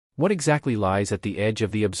What exactly lies at the edge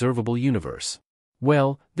of the observable universe?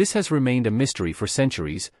 Well, this has remained a mystery for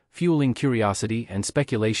centuries, fueling curiosity and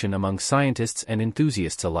speculation among scientists and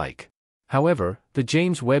enthusiasts alike. However, the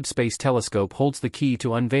James Webb Space Telescope holds the key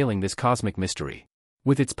to unveiling this cosmic mystery.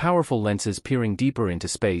 With its powerful lenses peering deeper into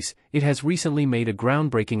space, it has recently made a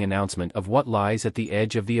groundbreaking announcement of what lies at the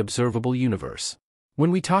edge of the observable universe.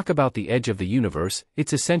 When we talk about the edge of the universe,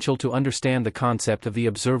 it's essential to understand the concept of the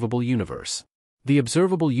observable universe. The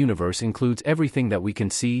observable universe includes everything that we can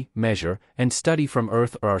see, measure, and study from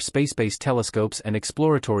Earth or our space-based telescopes and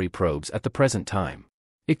exploratory probes at the present time.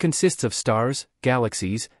 It consists of stars,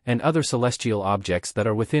 galaxies, and other celestial objects that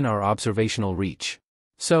are within our observational reach.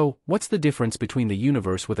 So, what's the difference between the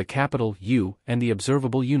universe with a capital U and the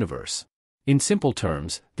observable universe? In simple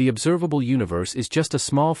terms, the observable universe is just a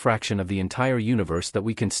small fraction of the entire universe that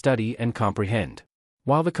we can study and comprehend.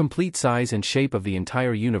 While the complete size and shape of the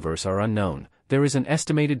entire universe are unknown, there is an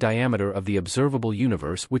estimated diameter of the observable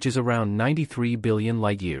universe which is around 93 billion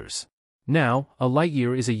light-years. Now, a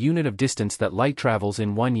light-year is a unit of distance that light travels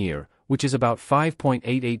in 1 year, which is about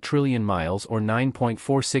 5.88 trillion miles or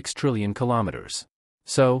 9.46 trillion kilometers.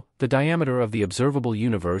 So, the diameter of the observable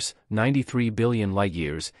universe, 93 billion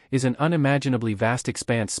light-years, is an unimaginably vast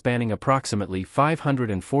expanse spanning approximately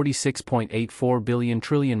 546.84 billion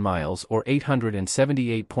trillion miles or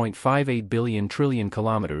 878.58 billion trillion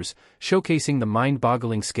kilometers, showcasing the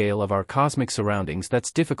mind-boggling scale of our cosmic surroundings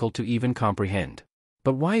that's difficult to even comprehend.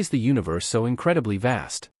 But why is the universe so incredibly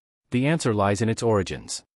vast? The answer lies in its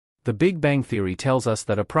origins. The Big Bang Theory tells us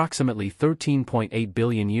that approximately 13.8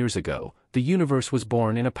 billion years ago, the universe was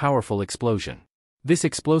born in a powerful explosion. This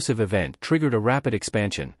explosive event triggered a rapid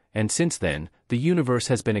expansion, and since then, the universe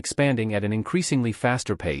has been expanding at an increasingly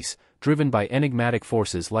faster pace, driven by enigmatic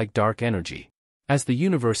forces like dark energy. As the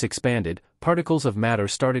universe expanded, particles of matter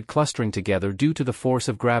started clustering together due to the force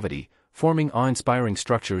of gravity, forming awe-inspiring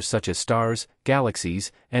structures such as stars,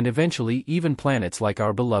 galaxies, and eventually even planets like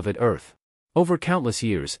our beloved Earth. Over countless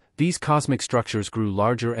years, these cosmic structures grew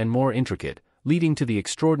larger and more intricate, leading to the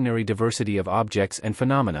extraordinary diversity of objects and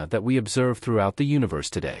phenomena that we observe throughout the universe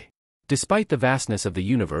today. Despite the vastness of the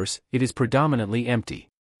universe, it is predominantly empty.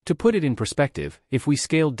 To put it in perspective, if we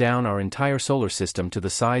scaled down our entire solar system to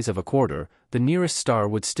the size of a quarter, the nearest star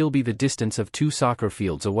would still be the distance of 2 soccer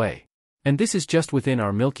fields away. And this is just within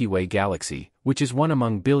our Milky Way galaxy, which is one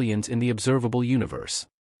among billions in the observable universe.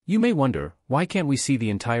 You may wonder, why can't we see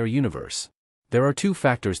the entire universe? There are 2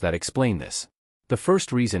 factors that explain this. The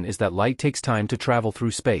first reason is that light takes time to travel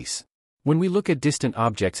through space. When we look at distant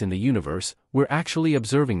objects in the universe, we're actually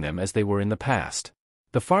observing them as they were in the past.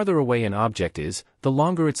 The farther away an object is, the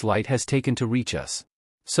longer its light has taken to reach us.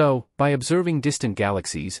 So, by observing distant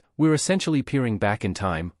galaxies, we're essentially peering back in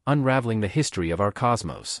time, unraveling the history of our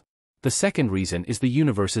cosmos. The second reason is the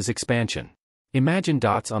universe's expansion. Imagine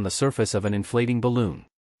dots on the surface of an inflating balloon.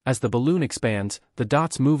 As the balloon expands, the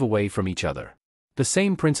dots move away from each other. The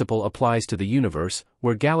same principle applies to the universe,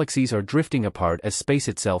 where galaxies are drifting apart as space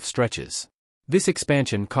itself stretches. This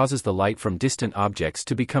expansion causes the light from distant objects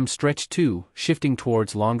to become stretched too, shifting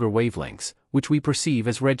towards longer wavelengths, which we perceive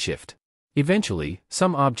as redshift. Eventually,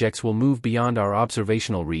 some objects will move beyond our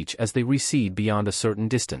observational reach as they recede beyond a certain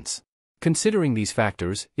distance. Considering these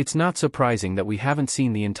factors, it's not surprising that we haven't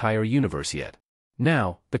seen the entire universe yet.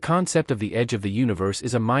 Now, the concept of the edge of the universe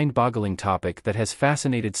is a mind-boggling topic that has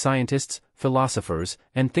fascinated scientists, philosophers,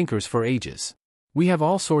 and thinkers for ages. We have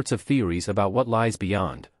all sorts of theories about what lies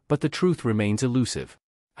beyond, but the truth remains elusive.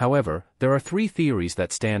 However, there are 3 theories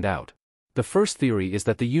that stand out. The first theory is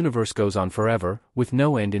that the universe goes on forever, with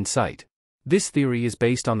no end in sight. This theory is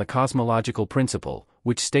based on the cosmological principle,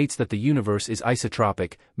 which states that the universe is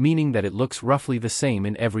isotropic, meaning that it looks roughly the same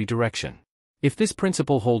in every direction. If this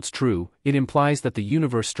principle holds true, it implies that the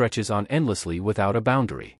universe stretches on endlessly without a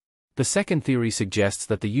boundary. The second theory suggests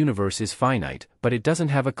that the universe is finite, but it doesn't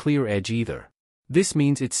have a clear edge either. This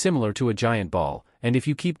means it's similar to a giant ball, and if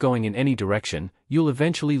you keep going in any direction, you'll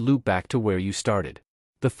eventually loop back to where you started.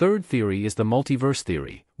 The third theory is the multiverse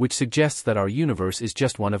theory, which suggests that our universe is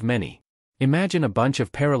just one of many. Imagine a bunch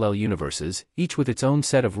of parallel universes, each with its own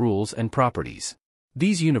set of rules and properties.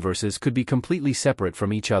 These universes could be completely separate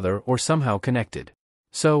from each other or somehow connected.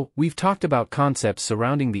 So, we've talked about concepts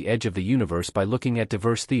surrounding the edge of the universe by looking at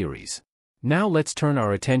diverse theories. Now let's turn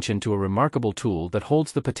our attention to a remarkable tool that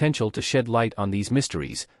holds the potential to shed light on these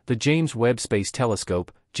mysteries, the James Webb Space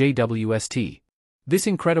Telescope, JWST. This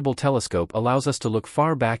incredible telescope allows us to look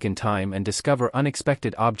far back in time and discover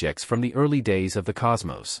unexpected objects from the early days of the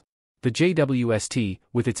cosmos. The JWST,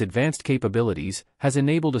 with its advanced capabilities, has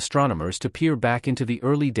enabled astronomers to peer back into the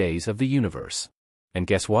early days of the universe. And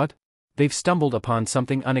guess what? They've stumbled upon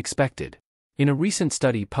something unexpected. In a recent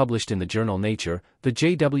study published in the journal Nature, the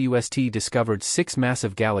JWST discovered 6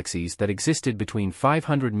 massive galaxies that existed between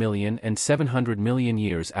 500 million and 700 million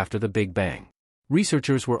years after the Big Bang.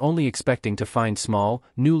 Researchers were only expecting to find small,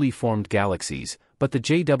 newly formed galaxies, but the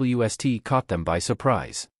JWST caught them by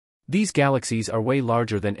surprise. These galaxies are way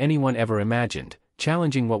larger than anyone ever imagined,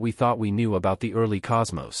 challenging what we thought we knew about the early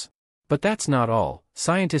cosmos. But that's not all.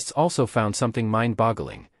 Scientists also found something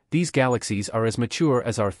mind-boggling. These galaxies are as mature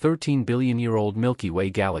as our 13-billion-year-old Milky Way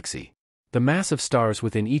galaxy. The mass of stars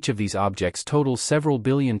within each of these objects totals several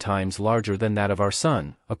billion times larger than that of our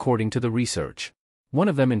Sun, according to the research. One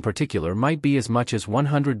of them in particular might be as much as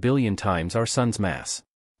 100 billion times our Sun's mass.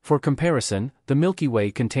 For comparison, the Milky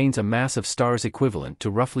Way contains a mass of stars equivalent to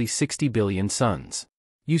roughly 60 billion suns.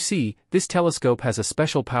 You see, this telescope has a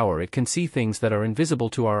special power. It can see things that are invisible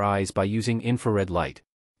to our eyes by using infrared light.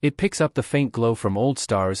 It picks up the faint glow from old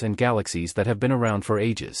stars and galaxies that have been around for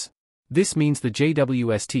ages. This means the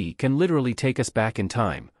JWST can literally take us back in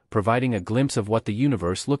time, providing a glimpse of what the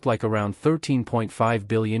universe looked like around 13.5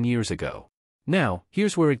 billion years ago. Now,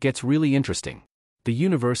 here's where it gets really interesting. The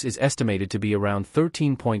universe is estimated to be around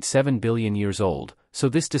 13.7 billion years old, so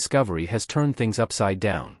this discovery has turned things upside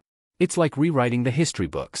down. It's like rewriting the history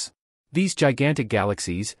books. These gigantic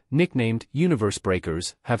galaxies, nicknamed universe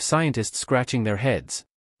breakers, have scientists scratching their heads.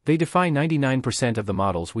 They defy 99% of the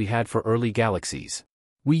models we had for early galaxies.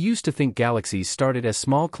 We used to think galaxies started as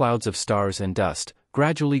small clouds of stars and dust,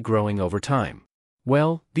 gradually growing over time.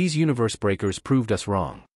 Well, these universe breakers proved us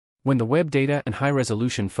wrong. When the Webb data and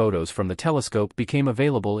high-resolution photos from the telescope became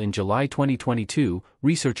available in July 2022,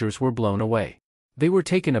 researchers were blown away. They were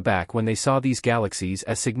taken aback when they saw these galaxies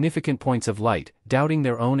as significant points of light, doubting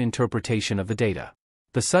their own interpretation of the data.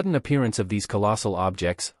 The sudden appearance of these colossal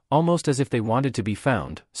objects, almost as if they wanted to be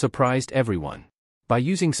found, surprised everyone. By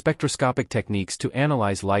using spectroscopic techniques to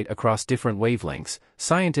analyze light across different wavelengths,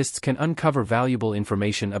 scientists can uncover valuable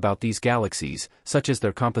information about these galaxies, such as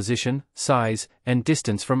their composition, size, and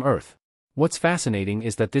distance from Earth. What's fascinating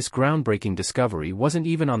is that this groundbreaking discovery wasn't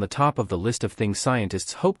even on the top of the list of things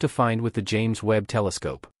scientists hoped to find with the James Webb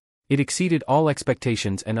Telescope. It exceeded all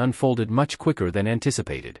expectations and unfolded much quicker than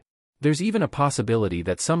anticipated. There's even a possibility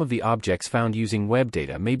that some of the objects found using Webb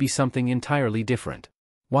data may be something entirely different.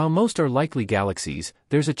 While most are likely galaxies,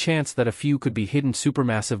 there's a chance that a few could be hidden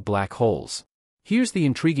supermassive black holes. Here's the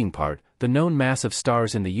intriguing part: the known mass of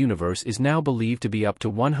stars in the universe is now believed to be up to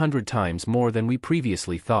 100 times more than we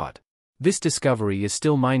previously thought. This discovery is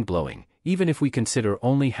still mind-blowing, even if we consider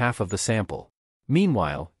only half of the sample.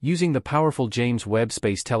 Meanwhile, using the powerful James Webb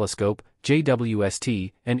Space Telescope,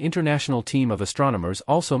 JWST, an international team of astronomers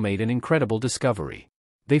also made an incredible discovery.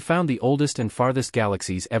 They found the oldest and farthest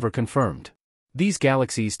galaxies ever confirmed. These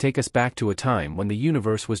galaxies take us back to a time when the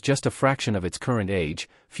universe was just a fraction of its current age,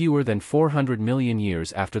 fewer than 400 million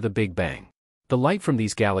years after the Big Bang. The light from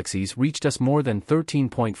these galaxies reached us more than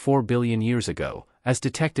 13.4 billion years ago, as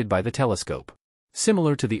detected by the telescope.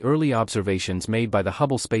 Similar to the early observations made by the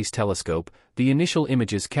Hubble Space Telescope, the initial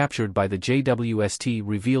images captured by the JWST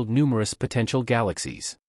revealed numerous potential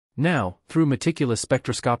galaxies. Now, through meticulous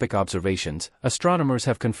spectroscopic observations, astronomers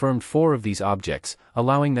have confirmed 4 of these objects,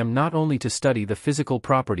 allowing them not only to study the physical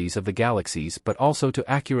properties of the galaxies but also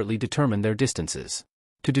to accurately determine their distances.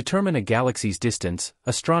 To determine a galaxy's distance,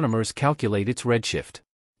 astronomers calculate its redshift.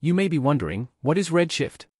 You may be wondering, what is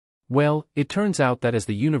redshift? Well, it turns out that as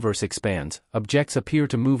the universe expands, objects appear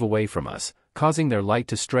to move away from us, causing their light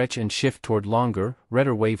to stretch and shift toward longer,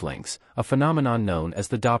 redder wavelengths, a phenomenon known as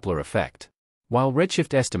the Doppler effect. While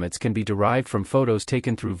redshift estimates can be derived from photos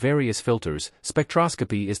taken through various filters,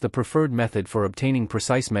 spectroscopy is the preferred method for obtaining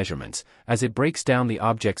precise measurements, as it breaks down the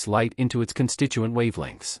object's light into its constituent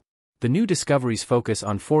wavelengths. The new discoveries focus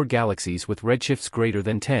on 4 galaxies with redshifts greater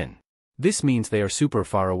than 10. This means they are super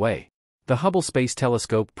far away. The Hubble Space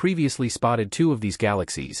Telescope previously spotted 2 of these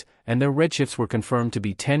galaxies, and their redshifts were confirmed to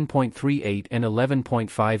be 10.38 and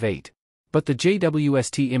 11.58. But the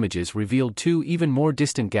JWST images revealed 2 even more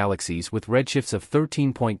distant galaxies with redshifts of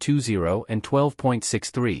 13.20 and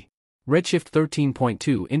 12.63. Redshift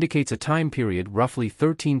 13.2 indicates a time period roughly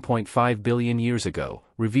 13.5 billion years ago,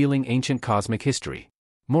 revealing ancient cosmic history.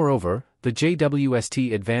 Moreover, the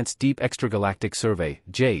JWST Advanced Deep Extragalactic Survey,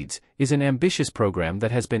 JADES, is an ambitious program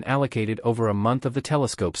that has been allocated over a month of the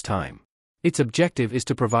telescope's time. Its objective is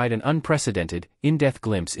to provide an unprecedented, in-depth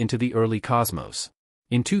glimpse into the early cosmos.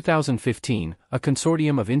 In 2015, a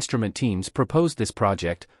consortium of instrument teams proposed this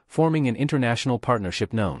project, forming an international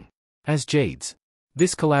partnership known as JADES.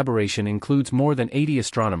 This collaboration includes more than 80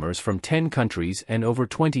 astronomers from 10 countries and over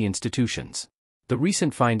 20 institutions. The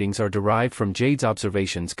recent findings are derived from JADE's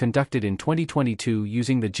observations conducted in 2022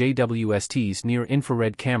 using the JWST's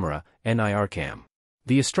near-infrared camera, NIRCam.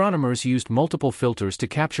 The astronomers used multiple filters to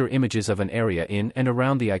capture images of an area in and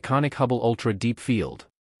around the iconic Hubble Ultra Deep Field.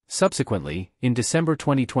 Subsequently, in December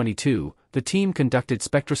 2022, the team conducted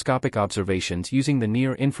spectroscopic observations using the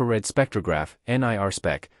Near-Infrared Spectrograph,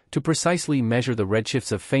 NIRSpec, to precisely measure the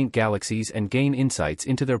redshifts of faint galaxies and gain insights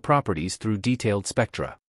into their properties through detailed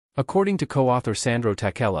spectra. According to co-author Sandro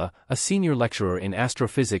Tacchella, a senior lecturer in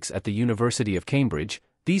astrophysics at the University of Cambridge,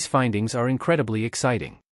 these findings are incredibly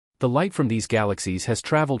exciting. The light from these galaxies has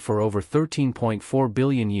traveled for over 13.4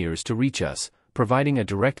 billion years to reach us, providing a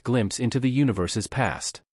direct glimpse into the universe's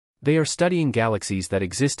past. They are studying galaxies that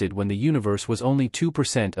existed when the universe was only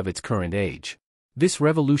 2% of its current age. This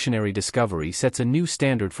revolutionary discovery sets a new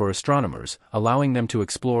standard for astronomers, allowing them to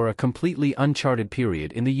explore a completely uncharted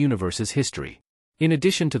period in the universe's history. In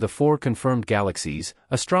addition to the 4 confirmed galaxies,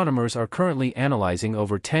 astronomers are currently analyzing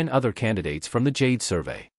over 10 other candidates from the JADE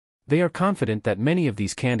survey. They are confident that many of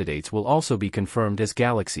these candidates will also be confirmed as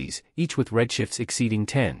galaxies, each with redshifts exceeding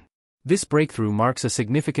 10. This breakthrough marks a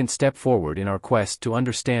significant step forward in our quest to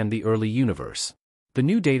understand the early universe. The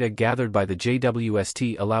new data gathered by the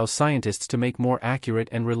JWST allows scientists to make more accurate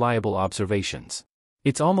and reliable observations.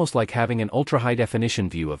 It's almost like having an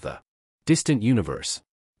ultra-high-definition view of the distant universe.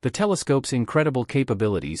 The telescope's incredible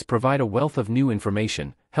capabilities provide a wealth of new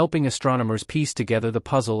information, helping astronomers piece together the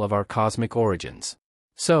puzzle of our cosmic origins.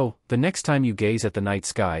 So, the next time you gaze at the night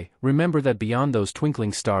sky, remember that beyond those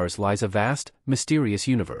twinkling stars lies a vast, mysterious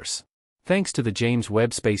universe. Thanks to the James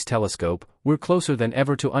Webb Space Telescope, we're closer than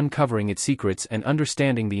ever to uncovering its secrets and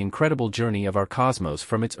understanding the incredible journey of our cosmos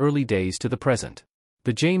from its early days to the present.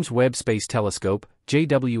 The James Webb Space Telescope,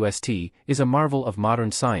 JWST, is a marvel of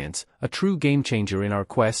modern science, a true game-changer in our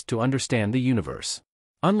quest to understand the universe.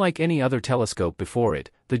 Unlike any other telescope before it,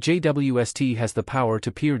 the JWST has the power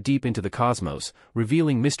to peer deep into the cosmos,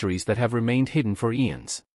 revealing mysteries that have remained hidden for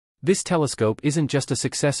eons. This telescope isn't just a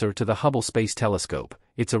successor to the Hubble Space Telescope,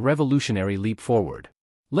 it's a revolutionary leap forward.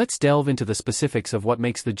 Let's delve into the specifics of what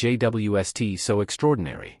makes the JWST so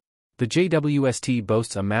extraordinary. The JWST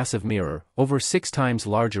boasts a massive mirror, over 6 times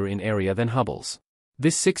larger in area than Hubble's.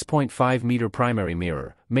 This 6.5-meter primary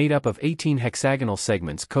mirror, made up of 18 hexagonal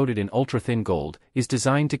segments coated in ultra-thin gold, is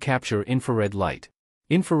designed to capture infrared light.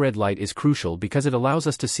 Infrared light is crucial because it allows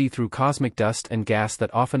us to see through cosmic dust and gas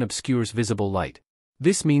that often obscures visible light.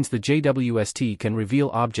 This means the JWST can reveal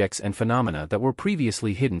objects and phenomena that were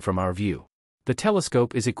previously hidden from our view. The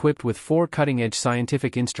telescope is equipped with 4 cutting-edge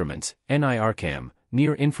scientific instruments: NIRCam,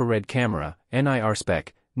 Near-Infrared Camera,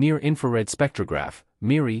 NIRSpec, Near-Infrared Spectrograph,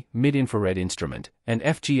 MIRI, Mid-Infrared Instrument, and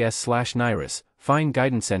FGS/NIRIS, Fine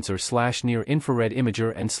Guidance Sensor/Near-Infrared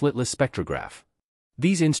Imager and Slitless Spectrograph.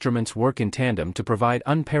 These instruments work in tandem to provide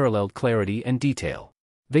unparalleled clarity and detail.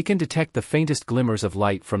 They can detect the faintest glimmers of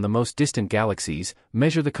light from the most distant galaxies,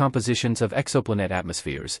 measure the compositions of exoplanet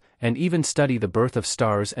atmospheres, and even study the birth of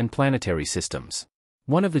stars and planetary systems.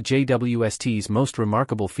 One of the JWST's most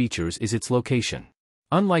remarkable features is its location.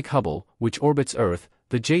 Unlike Hubble, which orbits Earth,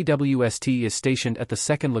 the JWST is stationed at the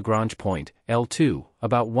second Lagrange point, L2,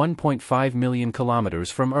 about 1.5 million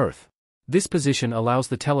kilometers from Earth. This position allows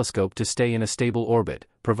the telescope to stay in a stable orbit,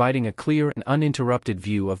 providing a clear and uninterrupted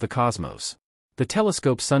view of the cosmos. The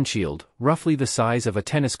telescope's sunshield, roughly the size of a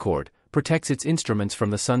tennis court, protects its instruments from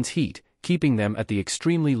the sun's heat, keeping them at the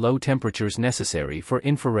extremely low temperatures necessary for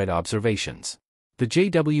infrared observations. The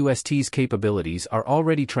JWST's capabilities are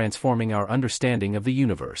already transforming our understanding of the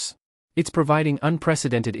universe. It's providing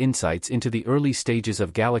unprecedented insights into the early stages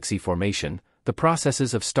of galaxy formation, the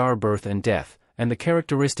processes of star birth and death, and the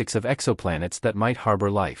characteristics of exoplanets that might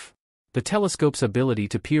harbor life. The telescope's ability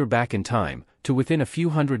to peer back in time, to within a few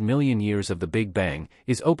hundred million years of the Big Bang,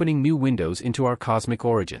 is opening new windows into our cosmic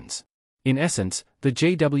origins. In essence, the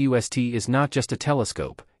JWST is not just a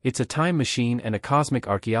telescope, it's a time machine and a cosmic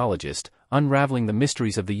archaeologist, unraveling the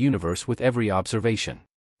mysteries of the universe with every observation.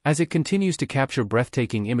 As it continues to capture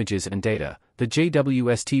breathtaking images and data, the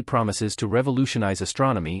JWST promises to revolutionize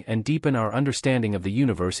astronomy and deepen our understanding of the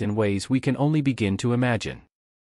universe in ways we can only begin to imagine.